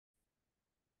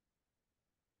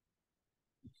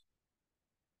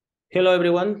Hello,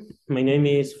 everyone. My name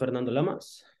is Fernando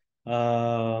Lamas.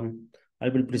 I'll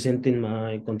be presenting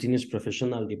my continuous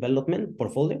professional development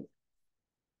portfolio.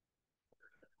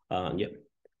 Yeah.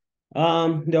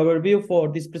 The overview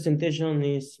for this presentation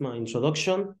is my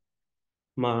introduction,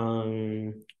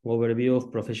 my overview of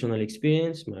professional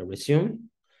experience, my resume,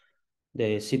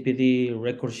 the CPD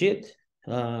record sheet,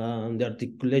 the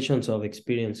articulations of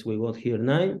experience we got here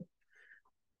 9.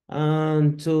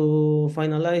 And to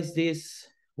finalize this,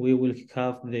 we will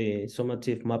have the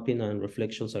summative mapping and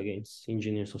reflections against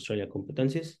Engineers Australia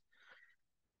competencies.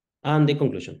 And the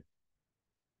conclusion.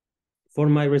 For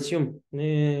my resume,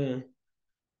 I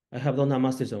have done a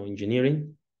Master's of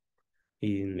Engineering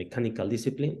in Mechanical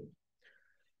Discipline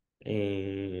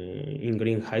in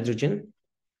Green Hydrogen.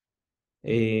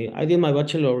 I did my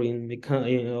Bachelor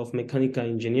of Mechanical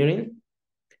Engineering.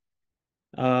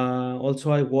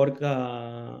 Also, I work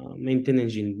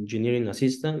maintenance engineering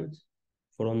assistant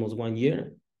for almost 1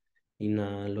 year in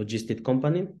a logistic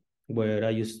company where I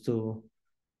used to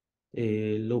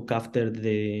look after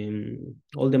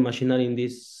all the machinery in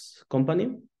this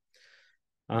company.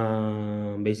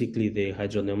 Basically the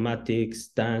hydropneumatics,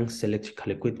 tanks,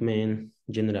 electrical equipment,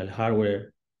 general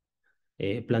hardware,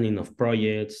 planning of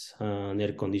projects,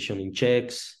 air conditioning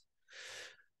checks.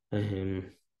 I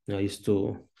used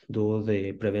to do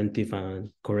the preventive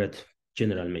and correct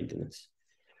general maintenance.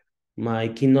 My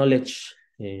key knowledge,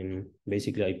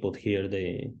 basically I put here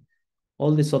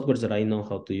all the softwares that I know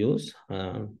how to use,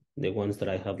 the ones that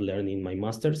I have learned in my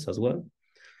masters as well.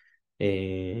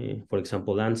 For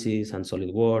example, ANSYS and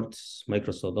SolidWorks,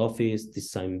 Microsoft Office,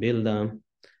 Design Builder,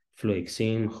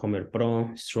 FluidSim, Homer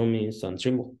Pro, Strumis, and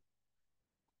Trimble.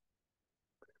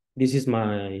 This is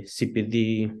my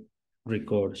CPD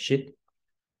record sheet.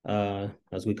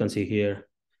 As we can see here,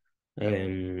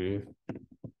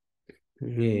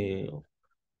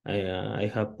 I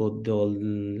have put all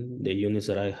the units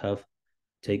that I have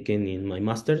taken in my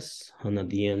masters, and at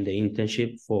the end the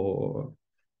internship for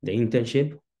the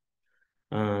internship,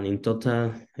 and in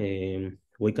total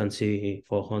we can see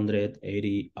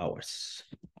 480 hours.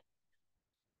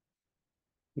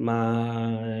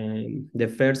 The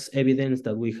first evidence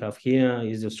that we have here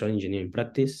is the Australian engineering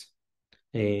practice.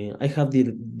 I have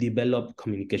developed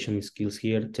communication skills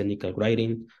here, technical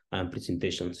writing and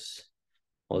presentations.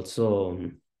 Also,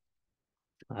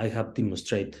 I have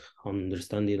demonstrated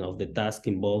understanding of the task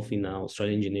involved in an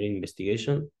Australian engineering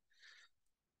investigation.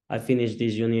 I finished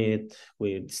this unit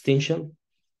with distinction.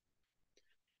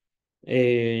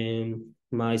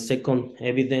 My second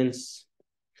evidence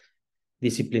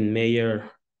discipline major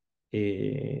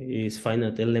is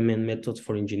finite element methods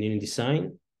for engineering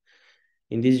design.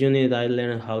 In this unit, I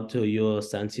learned how to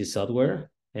use ANSYS software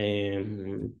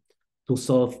to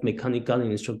solve mechanical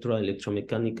and structural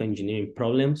electromechanical engineering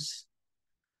problems.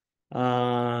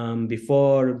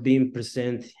 Before being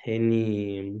present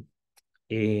any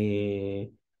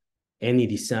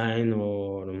design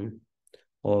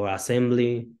or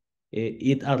assembly,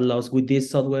 it allows, with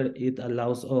this software, it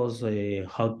allows us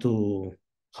how to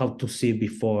see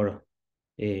before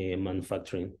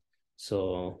manufacturing.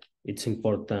 So it's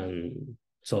important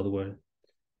software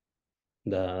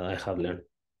that I have learned.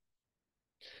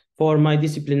 For my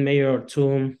discipline major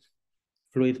 2,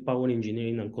 fluid power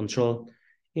engineering and control,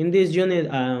 in this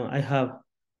unit, I have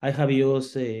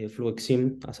used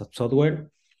FluidSim as a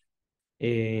software.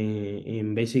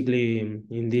 Basically,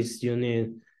 in this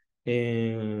unit,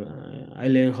 I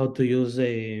learned how to use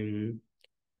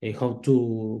how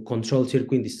to control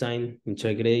circuit design,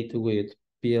 integrate with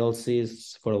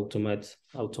PLCs for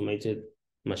automated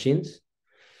machines.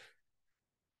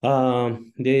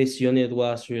 This unit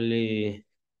was really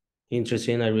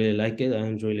interesting. I really like it. I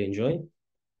really enjoy.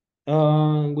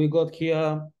 We got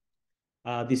here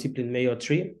discipline major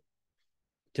 3,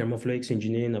 thermofluidics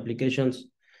engineering applications.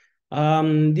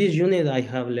 This unit, I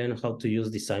have learned how to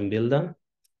use Design Builder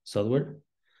software.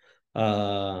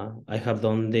 I have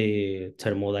done the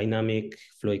thermodynamic,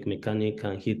 fluid mechanic,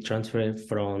 and heat transfer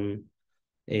from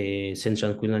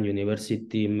Central Queensland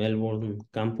University Melbourne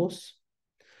campus.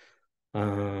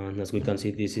 And as we can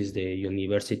see, this is the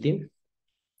university.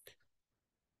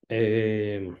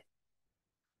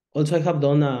 Also, I have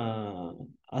done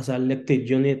as a elected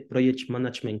unit project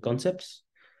management concepts.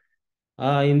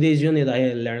 In this unit,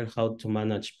 I learned how to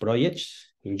manage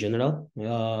projects in general,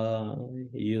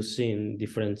 using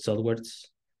different softwares.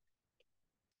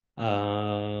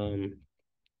 And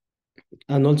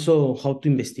also how to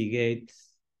investigate,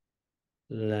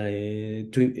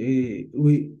 like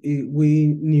we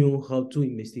knew how to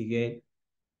investigate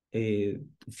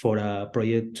for a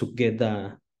project to get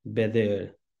a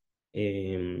better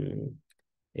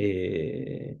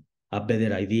a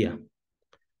better idea,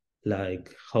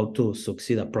 like how to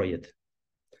succeed a project.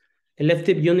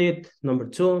 Elective unit number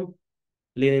 2,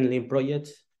 leading lean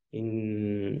projects.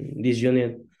 In this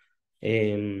unit,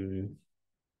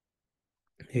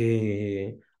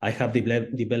 I have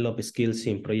developed skills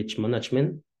in project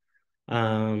management,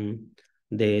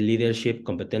 the leadership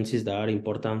competencies that are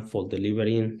important for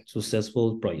delivering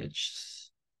successful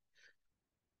projects.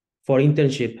 For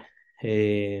internship,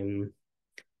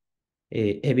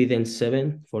 evidence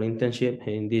 7 for internship.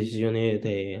 In this unit,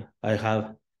 I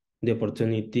have the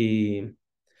opportunity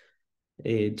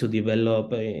to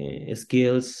develop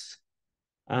skills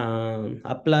and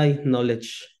apply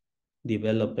knowledge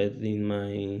developed in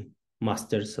my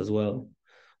master's as well.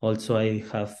 Also, I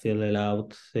have filled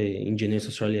out Engineers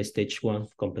Australia Stage 1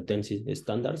 competency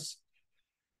standards.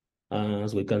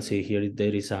 As we can see here,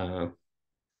 there is a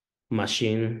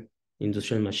machine,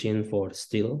 industrial machine for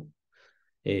steel.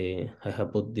 I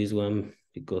have put this one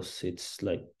because it's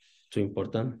like too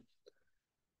important.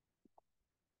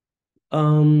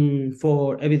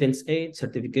 For evidence 8,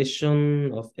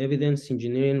 certification of evidence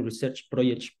engineering research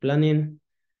project planning.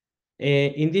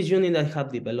 In this unit, I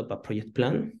have developed a project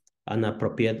plan and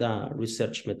appropriate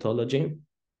research methodology.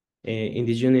 In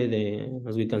this unit,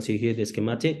 as we can see here, the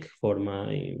schematic for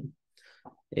my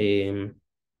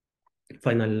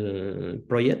final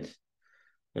project.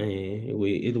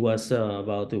 It was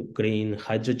about green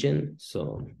hydrogen.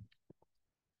 So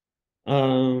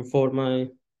for my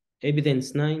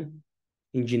evidence 9,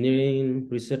 engineering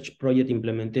research project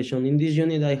implementation. In this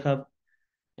unit, I have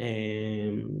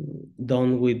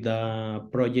done with the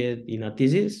project in a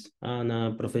thesis and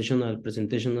a professional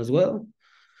presentation as well.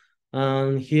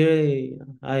 And here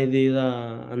I did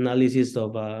an analysis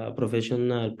of a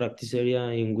professional practice area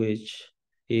in which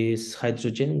is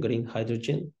hydrogen, green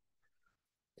hydrogen.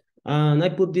 And I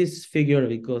put this figure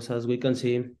because, as we can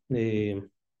see,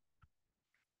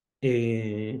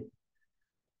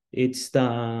 it's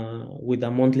with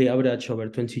a monthly average over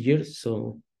 20 years.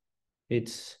 So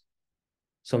it's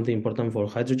something important for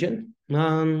hydrogen.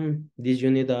 And this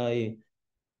unit I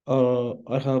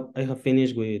have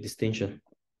finished with distinction.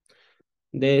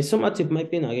 The summative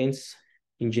mapping against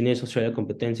Engineers Australia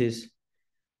competencies.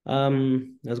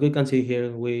 As we can see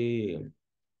here,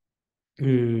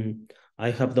 I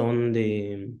have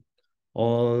done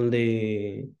all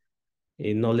the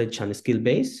knowledge and skill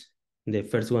base. The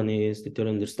first one is the theory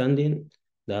understanding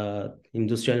that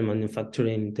industrial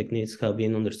manufacturing techniques have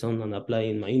been understood and applied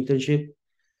in my internship.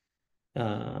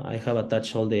 I have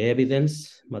attached all the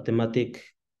evidence, mathematic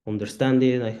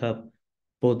understanding. I have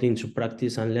put into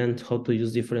practice and learned how to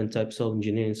use different types of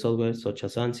engineering software, such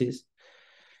as ANSYS.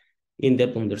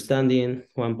 In-depth understanding,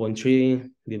 1.3,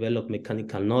 develop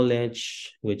mechanical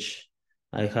knowledge, which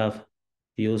I have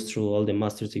used through all the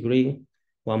master's degree.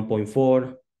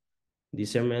 1.4,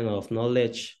 discernment of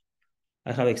knowledge.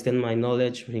 I have extended my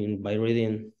knowledge by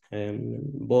reading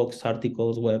books,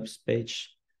 articles, web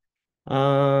page.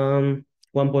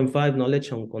 1.5,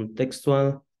 knowledge on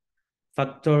contextual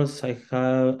factors. I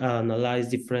have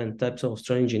analyzed different types of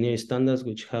strong engineering standards,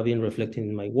 which have been reflected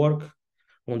in my work.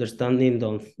 Understanding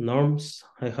the norms.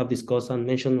 I have discussed and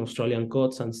mentioned Australian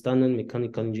codes and standard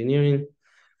mechanical engineering.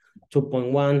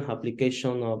 2.1,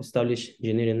 application of established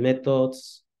engineering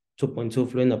methods. 2.2,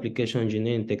 fluent application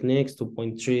engineering techniques.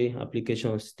 2.3,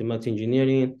 application of systematic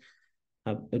engineering.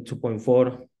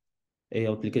 2.4,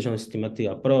 application of systematic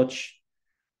approach.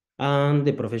 And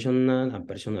the professional and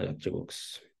personal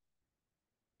attributes.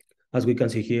 As we can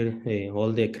see here,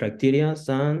 all the criteria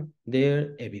and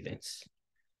their evidence.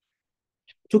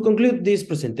 To conclude this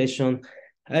presentation,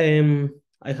 I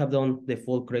have done the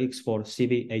full credits for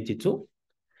CV82.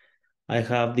 I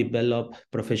have developed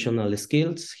professional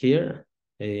skills here.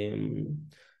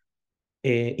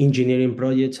 Engineering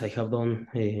projects, I have done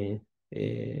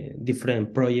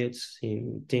different projects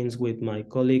in teams with my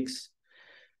colleagues,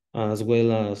 as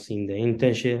well as in the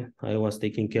internship. I was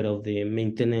taking care of the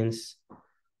maintenance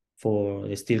for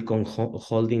a steel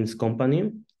holdings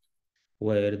company,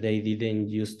 where they didn't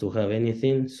used to have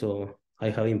anything. So I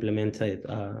have implemented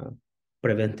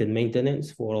preventive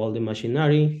maintenance for all the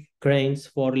machinery, cranes,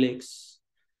 forklifts.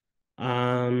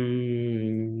 Yeah.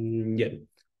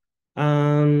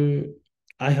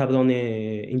 I have done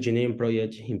an engineering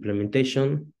project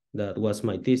implementation. That was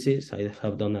my thesis. I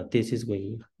have done a thesis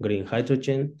with green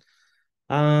hydrogen.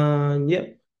 Yeah,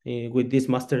 with this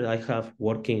master, I have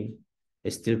working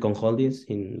steel holdings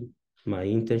in my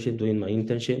internship, doing my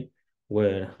internship,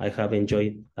 where I have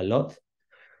enjoyed a lot.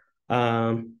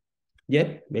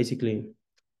 Yeah, basically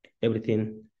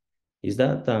everything is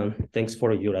that. Thanks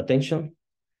for your attention.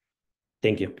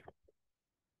 Thank you.